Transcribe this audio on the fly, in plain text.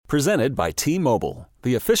Presented by T-Mobile,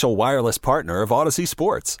 the official wireless partner of Odyssey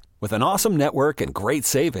Sports. With an awesome network and great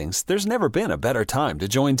savings, there's never been a better time to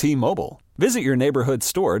join T-Mobile. Visit your neighborhood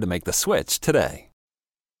store to make the switch today.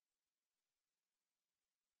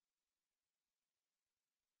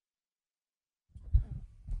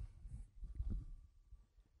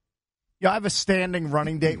 Yeah, I have a standing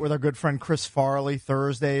running date with our good friend Chris Farley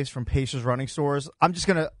Thursdays from Pacers Running Stores.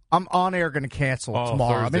 I'm on air going to cancel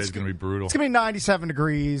tomorrow. Thursday's going to be brutal. It's going to be 97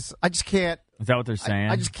 degrees. I just can't. Is that what they're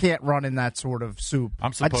saying? I just can't run in that sort of soup. I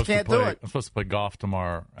just can't do it. I'm supposed to play golf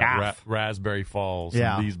tomorrow at Raspberry Falls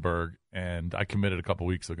in Leesburg, and I committed a couple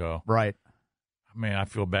weeks ago. Right. Man, I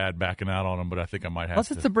feel bad backing out on them, but I think I might have to.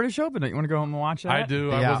 Plus, it's the British Open. Don't you want to go home and watch that? I do.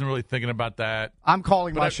 Yeah. I wasn't really thinking about that. I'm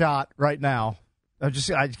calling my shot right now.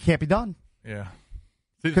 I can't be done. Yeah.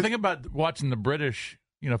 The thing about watching the British,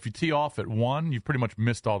 if you tee off at 1, you've pretty much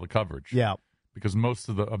missed all the coverage. Yeah. Because most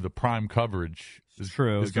of the prime coverage is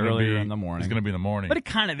true. It's earlier in the morning. It's going to be in the morning. But it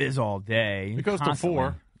kind of is all day. It goes constantly.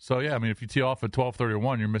 to 4. So, yeah, if you tee off at 12:30 or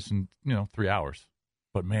 1, you're missing, 3 hours.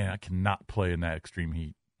 But, man, I cannot play in that extreme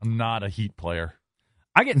heat. I'm not a heat player.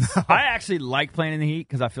 I actually like playing in the heat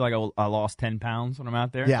because I feel like I lost 10 pounds when I'm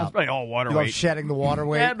out there. Yeah. It's probably all water You weight. love shedding the water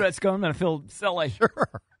weight? Yeah, but it's going to feel silly. Sure.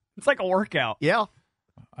 It's like a workout. Yeah.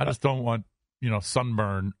 I just don't want,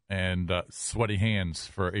 sunburn and sweaty hands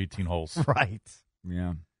for 18 holes. Right.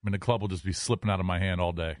 Yeah. The club will just be slipping out of my hand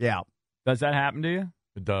all day. Yeah. Does that happen to you?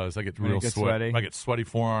 It does. I get When real it gets sweaty. sweaty? I get sweaty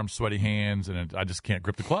forearms, sweaty hands, and I just can't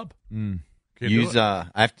grip the club.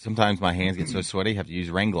 Sometimes my hands get so sweaty, I have to use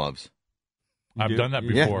rain gloves. I've done that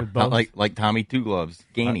before. Yeah, like Tommy Two Gloves,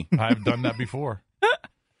 Gainey. I've done that before.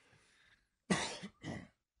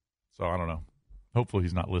 So I don't know. Hopefully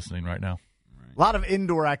he's not listening right now. A lot of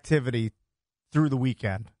indoor activity through the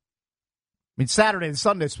weekend. Saturday and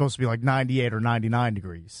Sunday is supposed to be like 98 or 99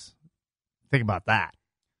 degrees. Think about that.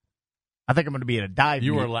 I think I'm going to be at a dive.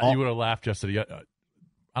 You would have laughed yesterday.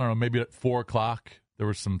 I don't know, maybe at 4 o'clock, there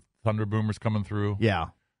were some thunder boomers coming through. Yeah.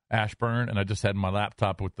 Ashburn, and I just had my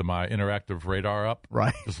laptop with my interactive radar up.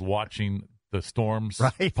 Right. Just watching the storms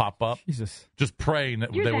Right. pop up. Jesus. Just praying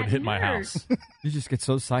that they would hit my house. You just get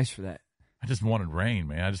so sized for that. I just wanted rain,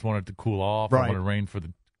 man. I just wanted it to cool off. Right. I wanted rain for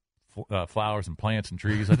the flowers and plants and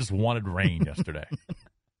trees. I just wanted rain yesterday.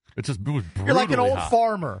 It was brutally You're like an old hot.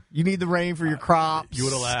 farmer. You need the rain for your crops. You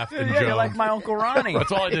would have laughed and Yeah, you're joked. like my Uncle Ronnie.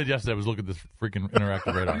 That's all I did yesterday was look at this freaking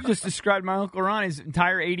interactive radar. You just described my Uncle Ronnie's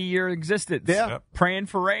entire 80-year existence. Yeah. Yep. Praying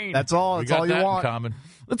for rain. That's all. We That's got all you that want. in common.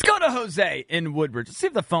 Let's go to Jose in Woodbridge. Let's see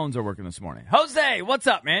if the phones are working this morning. Jose, what's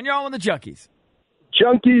up, man? You're on with the Junkies.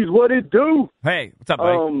 Junkies, what it do? Hey, what's up,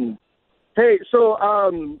 buddy?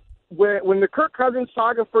 When the Kirk Cousins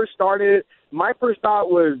saga first started, my first thought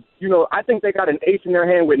was, I think they got an ace in their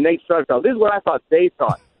hand with Nate Sudfeld. This is what I thought they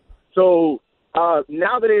thought. So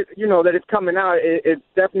now that it's coming out, it's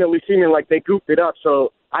definitely seeming like they goofed it up.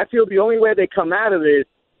 So I feel the only way they come out of it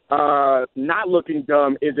not looking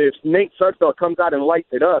dumb is if Nate Sudfeld comes out and lights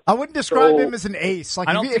it up. I wouldn't describe him as an ace. Like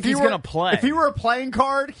I don't think he's going to play. If he were a playing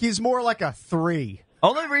card, he's more like a 3.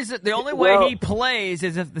 The only way he plays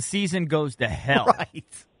is if the season goes to hell. Right.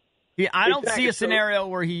 I don't see a Exactly. scenario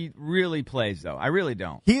where he really plays, though. I really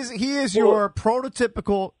don't. He is your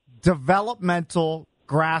prototypical developmental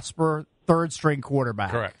grasper third string quarterback.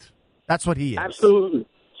 Correct. That's what he is. Absolutely.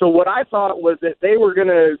 So what I thought was that they were going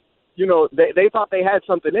to, they thought they had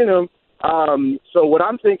something in him. So what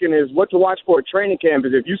I'm thinking is what to watch for at training camp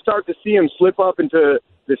is if you start to see him slip up into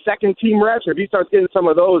the second team reps, or if he starts getting some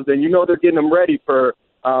of those, then they're getting him ready for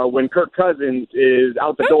when Kirk Cousins is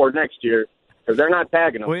out the door next year, because they're not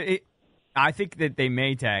tagging him. Well, I think that they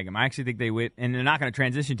may tag him. I actually think they would, and they're not going to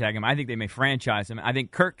transition tag him. I think they may franchise him. I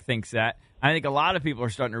think Kirk thinks that. I think a lot of people are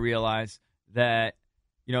starting to realize that,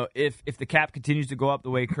 if the cap continues to go up the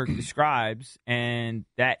way Kirk describes, and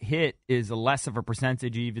that hit is a less of a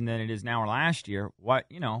percentage even than it is now or last year, why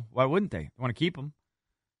wouldn't they? They want to keep him.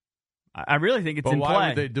 I really think it's in play. But why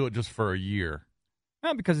would they do it just for a year?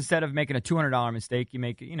 No, because instead of making a $200 mistake, you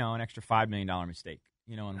make an extra $5 million mistake.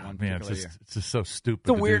 In one particular year. It's just so stupid.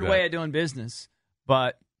 It's a weird way of doing business,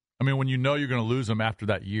 but when you know you're going to lose them after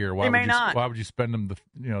that year, why would you spend them the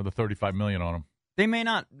 $35 million on them? They may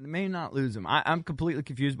not lose them. I'm completely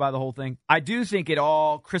confused by the whole thing. I do think it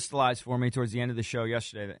all crystallized for me towards the end of the show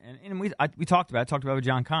yesterday, and we talked about it with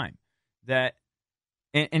John Kime, that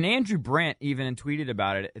and Andrew Brandt even tweeted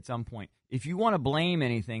about it at some point. If you want to blame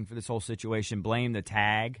anything for this whole situation, blame the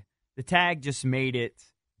tag. The tag just made it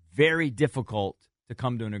very difficult to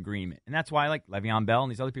come to an agreement. And that's why, like, Le'Veon Bell and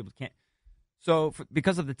these other people can't. So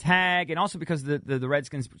because of the tag and also because the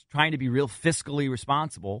Redskins were trying to be real fiscally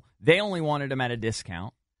responsible, they only wanted him at a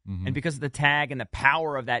discount. Mm-hmm. And because of the tag and the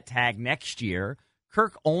power of that tag next year,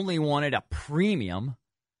 Kirk only wanted a premium,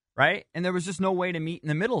 right? And there was just no way to meet in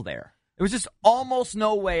the middle there. There was just almost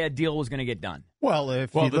no way a deal was going to get done. Well,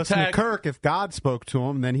 if you listen to Kirk, if God spoke to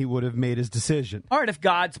him, then he would have made his decision. All right, if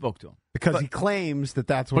God spoke to him. Because he claims that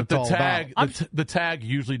that's what it's all about. But the tag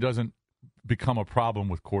usually doesn't become a problem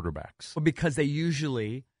with quarterbacks. Well, because they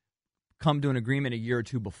usually come to an agreement a year or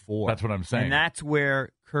two before. That's what I'm saying. And that's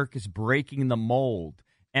where Kirk is breaking the mold.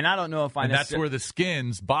 And I don't know if And that's where the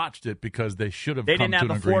Skins botched it because they should have They come didn't have to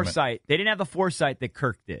the an agreement. foresight. They didn't have the foresight that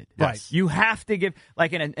Kirk did. Right. You have to give,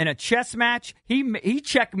 like in a chess match, he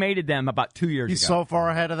checkmated them about 2 years He's ago. so far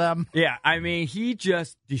ahead of them. Yeah, I mean, he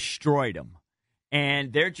just destroyed them.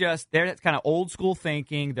 And they're kind of old school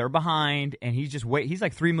thinking. They're behind, and he's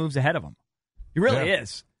like 3 moves ahead of them. He really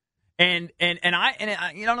is. And I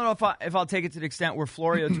don't know if I'll take it to the extent where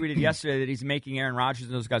Florio tweeted yesterday that he's making Aaron Rodgers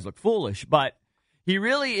and those guys look foolish, but he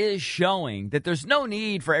really is showing that there's no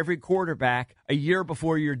need for every quarterback a year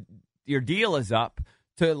before your deal is up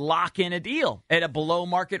to lock in a deal at a below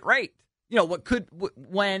market rate. You know,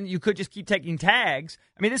 when you could just keep taking tags.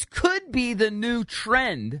 I mean, this could be the new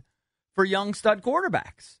trend for young stud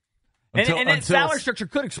quarterbacks. And that salary structure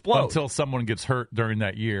could explode. Until someone gets hurt during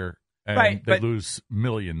that year and they lose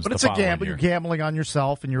millions. But it's a gamble. You're gambling on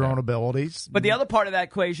yourself and your own abilities. But the other part of that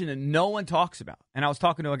equation that no one talks about, and I was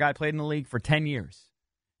talking to a guy who played in the league for 10 years,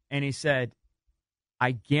 and he said,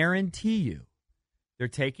 I guarantee you they're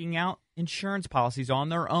taking out insurance policies on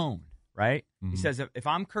their own, right? Mm-hmm. He says, if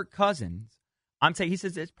I'm Kirk Cousins, he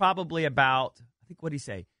says it's probably about, I think what did he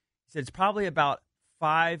say? He said it's probably about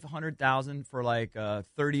 $500,000 for like a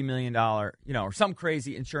 $30 million, or some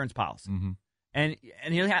crazy insurance policy. Mm-hmm. And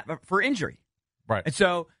he'll have for injury. Right. And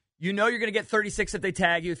so you're going to get 36 if they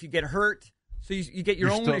tag you if you get hurt. So you get your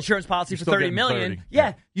own insurance policy for $30 million. 30.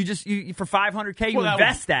 Yeah. You for $500K you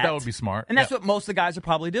invest that. That would be smart. And that's what most of the guys are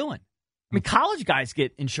probably doing. I mean, college guys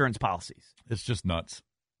get insurance policies. It's just nuts.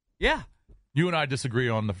 Yeah. You and I disagree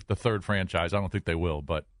on the third franchise. I don't think they will,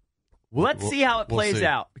 but let's see how it plays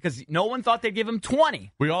out, because no one thought they'd give him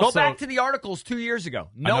 20. Go back to the articles 2 years ago.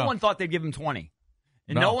 No one thought they'd give him 20.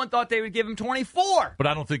 And no one thought they would give him 24. But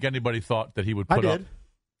I don't think anybody thought that he would put up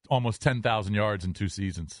almost 10,000 yards in 2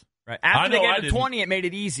 seasons. Right. After they gave him 20, it made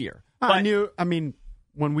it easier.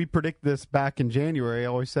 When we predict this back in January, I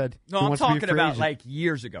always said no, I'm talking about like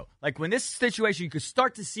years ago. Like when this situation, you could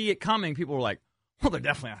start to see it coming, people were like, well, they're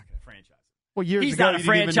definitely not going to franchise. Well, he's not a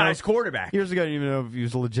franchise quarterback. Years ago, I didn't even know if he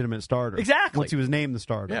was a legitimate starter. Exactly. Once he was named the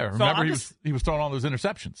starter. Yeah, remember he was throwing all those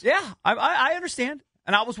interceptions. Yeah, I understand.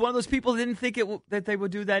 And I was one of those people that didn't think that they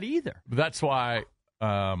would do that either. But that's why,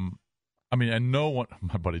 and no one,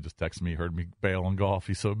 my buddy just texted me, heard me bail on golf.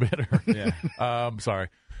 He's so bitter. Yeah. Sorry.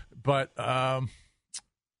 But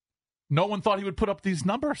no one thought he would put up these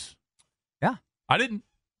numbers. Yeah. I didn't.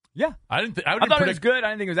 Yeah. I thought it was good. I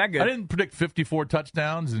didn't think it was that good. I didn't predict 54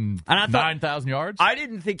 touchdowns and 9,000 yards. I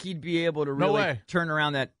didn't think he'd be able to really turn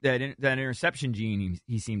around that interception gene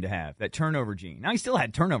he seemed to have, that turnover gene. Now, he still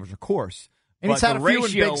had turnovers, of course. And he's had a few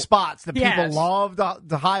in big spots that people love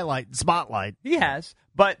to highlight and spotlight. He has.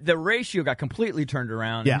 But the ratio got completely turned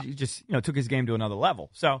around. Yeah. He just took his game to another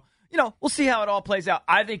level. So, we'll see how it all plays out.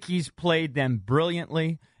 I think he's played them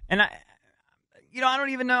brilliantly. And I don't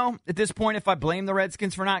even know at this point if I blame the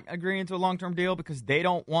Redskins for not agreeing to a long-term deal, because they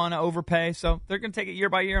don't want to overpay. So they're going to take it year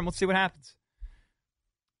by year, and we'll see what happens.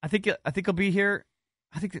 I think he'll be here.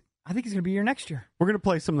 I think he's going to be here next year. We're going to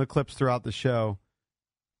play some of the clips throughout the show.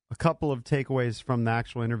 A couple of takeaways from the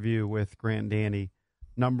actual interview with Grant Danny.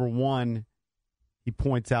 Number one, he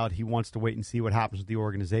points out he wants to wait and see what happens with the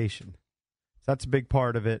organization. So that's a big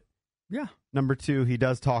part of it. Yeah. Number two, he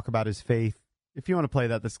does talk about his faith. If you want to play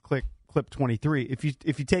that, this clip 23. If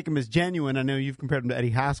you take him as genuine, I know you've compared him to Eddie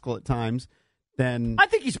Haskell at times, then I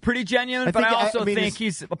think he's pretty genuine, but I also think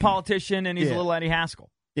he's a politician and he's a little Eddie Haskell.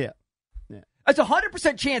 Yeah. It's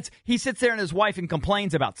 100% chance he sits there and his wife and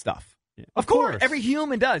complains about stuff. Yeah. Of course. Every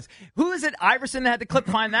human does. Who is it? Iverson that had the clip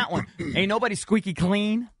find that one. Ain't nobody squeaky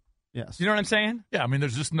clean. Yes. You know what I'm saying? Yeah,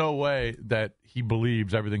 there's just no way that he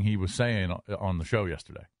believes everything he was saying on the show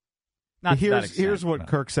yesterday. Here's what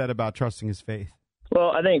Kirk said about trusting his faith.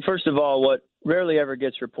 Well, I think, first of all, what rarely ever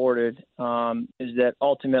gets reported is that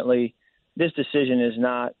ultimately this decision is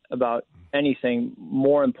not about anything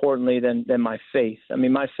more importantly than my faith.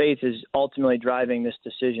 My faith is ultimately driving this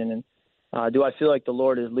decision. And do I feel like the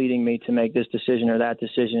Lord is leading me to make this decision or that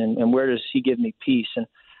decision? And where does he give me peace? And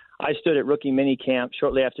I stood at rookie minicamp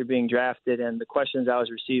shortly after being drafted, and the questions I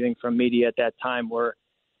was receiving from media at that time were,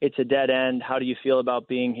 it's a dead end. How do you feel about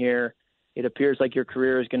being here? it appears like your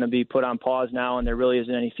career is going to be put on pause now and there really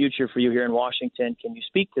isn't any future for you here in Washington. Can you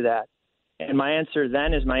speak to that? And my answer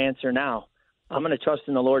then is my answer now. I'm going to trust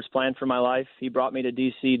in the Lord's plan for my life. He brought me to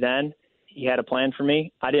D.C. then. He had a plan for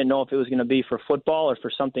me. I didn't know if it was going to be for football or for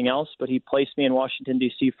something else, but he placed me in Washington,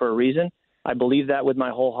 D.C. for a reason. I believe that with my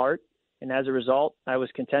whole heart. And as a result, I was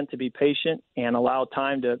content to be patient and allow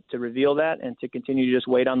time to reveal that and to continue to just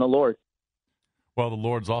wait on the Lord. Well, the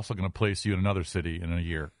Lord's also going to place you in another city in a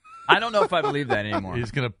year. I don't know if I believe that anymore.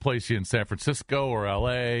 He's going to place you in San Francisco or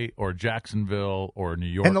L.A. or Jacksonville or New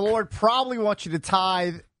York. And the Lord probably wants you to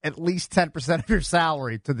tithe at least 10% of your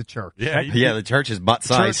salary to the church. Yeah, The church is butt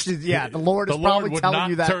size. The Lord is the probably Lord would telling not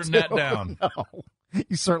you that turn too. that down. No,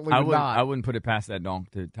 you certainly would not. I wouldn't put it past that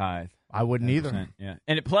donk to tithe. I wouldn't 100%, either. Yeah,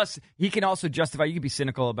 and plus he can also justify. You can be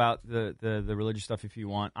cynical about the religious stuff if you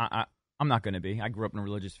want. I'm not going to be. I grew up in a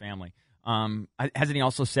religious family. Hasn't he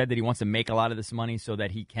also said that he wants to make a lot of this money so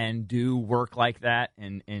that he can do work like that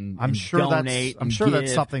and I'm sure donate?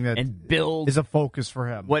 that's something that and build is a focus for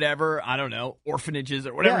him. Whatever, I don't know, orphanages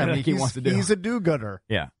or whatever Yeah, he wants to do. He's a do-gooder.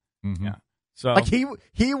 Yeah, Mm-hmm. yeah. So Like he would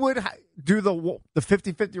do the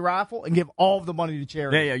 50-50 raffle and give all of the money to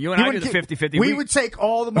charity. Yeah. You and He I would do the give- 50-50. We would take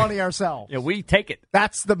all the money ourselves. Yeah, we take it.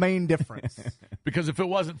 That's the main difference. Because if it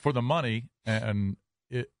wasn't for the money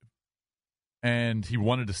and he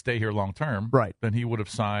wanted to stay here long term, Right. then he would have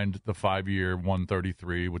signed the 5-year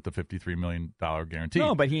 133 with the $53 million guarantee.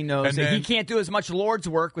 No, but he knows And that then- he can't do as much Lord's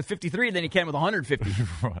work with 53 than he can with 150.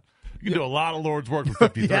 You can do a lot of Lord's work with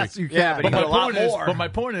 53. Yes, you can. Yeah, but he But can do a lot more. but my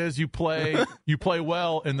point is, you play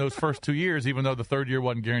well in those first 2 years, even though the third year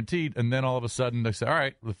wasn't guaranteed, and then all of a sudden they say, all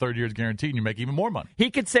right, the third year is guaranteed, and you make even more money. He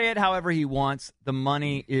could say it however he wants. The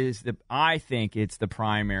money is I think it's the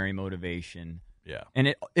primary motivation. Yeah.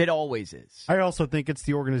 And it always is. I also think it's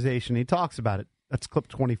the organization. He talks about it. That's clip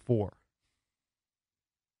 24.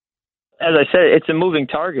 As I said, it's a moving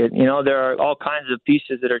target. You know, there are all kinds of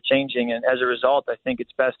pieces that are changing, and as a result, I think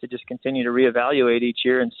it's best to just continue to reevaluate each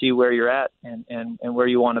year and see where you're at and where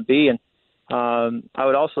you want to be. And I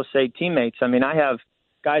would also say teammates. I mean, I have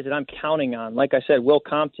guys that I'm counting on. Like I said, Will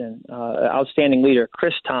Compton, outstanding leader,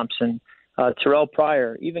 Chris Thompson, Terrell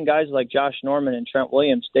Pryor, even guys like Josh Norman and Trent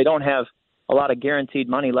Williams. They don't have a lot of guaranteed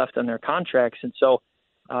money left on their contracts, and so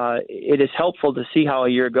it is helpful to see how a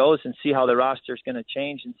year goes and see how the roster is going to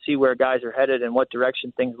change and see where guys are headed and what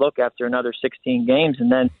direction things look after another 16 games, and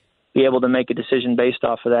then be able to make a decision based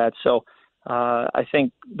off of that. So I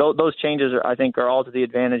think those changes are all to the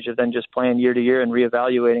advantage of then just playing year to year and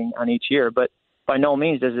reevaluating on each year. But by no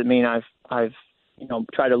means does it mean I've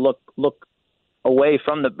tried to look away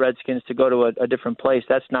from the Redskins to go to a different place.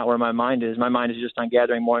 That's not where my mind is. My mind is just on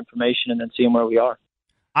gathering more information and then seeing where we are.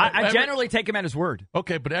 I generally take him at his word.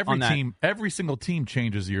 Okay, but every single team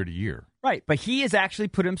changes year to year. Right, but he has actually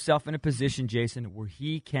put himself in a position, Jason, where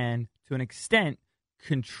he can, to an extent,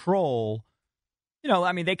 control.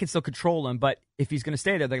 They can still control him, but if he's going to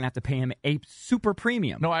stay there, they're going to have to pay him a super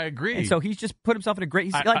premium. No, I agree. And so he's just put himself in a great.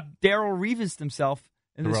 He's like Darrell Reeves himself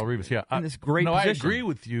in this great position. I agree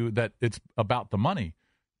with you that it's about the money.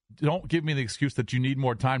 Don't give me the excuse that you need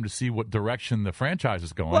more time to see what direction the franchise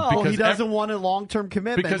is going. Well, because he doesn't want a long-term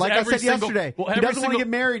commitment. because Like I every said single- yesterday, well, he every doesn't want to single- get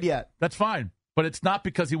married yet. That's fine. But it's not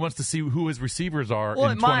because he wants to see who his receivers are Well,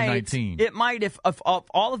 in 2019. It might if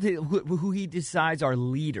all of who he decides are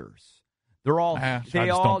leaders. They're all I just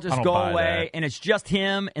don't go buy away, that. and it's just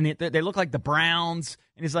him, and they look like the Browns,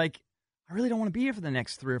 and he's like, I really don't want to be here for the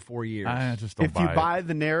next 3 or 4 years. I just don't If buy you it. buy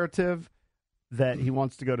the narrative that he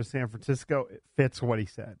wants to go to San Francisco, it fits what he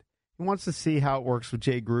said. He wants to see how it works with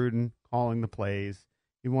Jay Gruden calling the plays.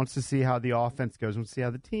 He wants to see how the offense goes. He wants to see how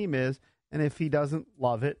the team is. And if he doesn't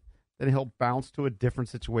love it, then he'll bounce to a different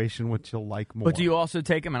situation, which he'll like more. But do you also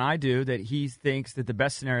take him, and I do, that he thinks that the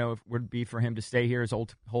best scenario would be for him to stay here his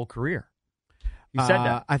whole career? He said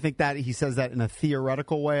that. I think that he says that in a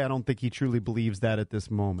theoretical way. I don't think he truly believes that at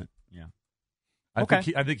this moment. Yeah. I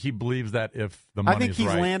think he believes that if the money I think is he's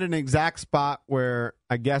right. landed an exact spot where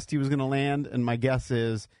I guessed he was going to land, and my guess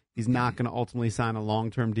is he's not going to ultimately sign a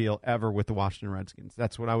long-term deal ever with the Washington Redskins.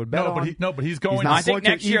 That's what I would bet on. But he's going. He's not I think going to,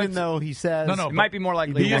 next year even though he says it might be more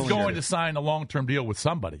likely He he's is going to sign a long-term deal with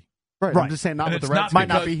somebody. Right. I'm just saying not And with the it's not Redskins. Might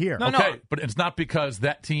not be here. No, okay, no. but it's not because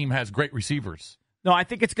that team has great receivers. No, I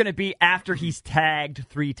think it's going to be after he's tagged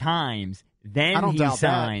 3 times, I then don't he doubt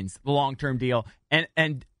that. signs the long-term deal,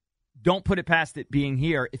 and don't put it past it being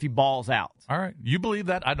here if he balls out. All right, you believe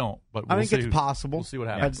that? I don't. But I we'll think see. it's possible. We'll see what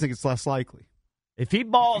I happens. just think it's less likely. If he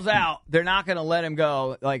balls out, they're not going to let him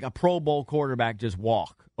go like a Pro Bowl quarterback just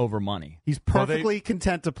walk over money. He's perfectly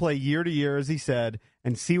content to play year to year, as he said,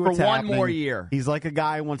 and see what's For one happening. more year. He's like a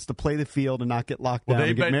guy who wants to play the field and not get locked down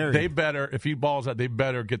and get married. They better, if he balls out, they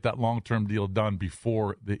better get that long-term deal done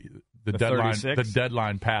before the deadline. 36? The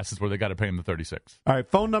deadline passes where they got to pay him the 36. All right,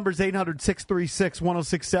 phone number is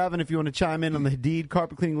 800-636-1067. If you want to chime in on the Hadid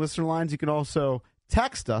carpet cleaning listener lines, you can also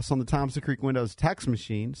text us on the Thompson Creek Windows text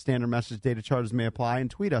machine. Standard message data charges may apply, and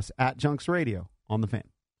tweet us at Junks Radio on the Fan.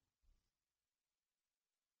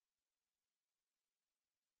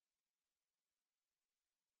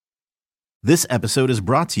 This episode is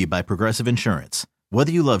brought to you by Progressive Insurance.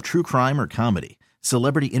 Whether you love true crime or comedy,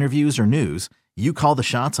 celebrity interviews or news, you call the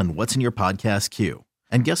shots on what's in your podcast queue.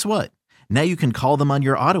 And guess what? Now you can call them on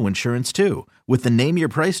your auto insurance too with the Name Your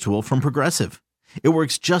Price tool from Progressive. It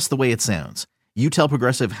works just the way it sounds. You tell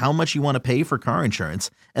Progressive how much you want to pay for car insurance,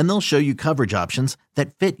 and they'll show you coverage options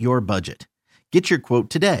that fit your budget. Get your quote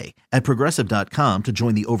today at Progressive.com to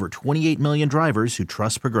join the over 28 million drivers who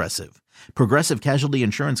trust Progressive. Progressive Casualty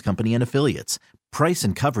Insurance Company and Affiliates. Price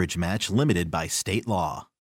and coverage match limited by state law.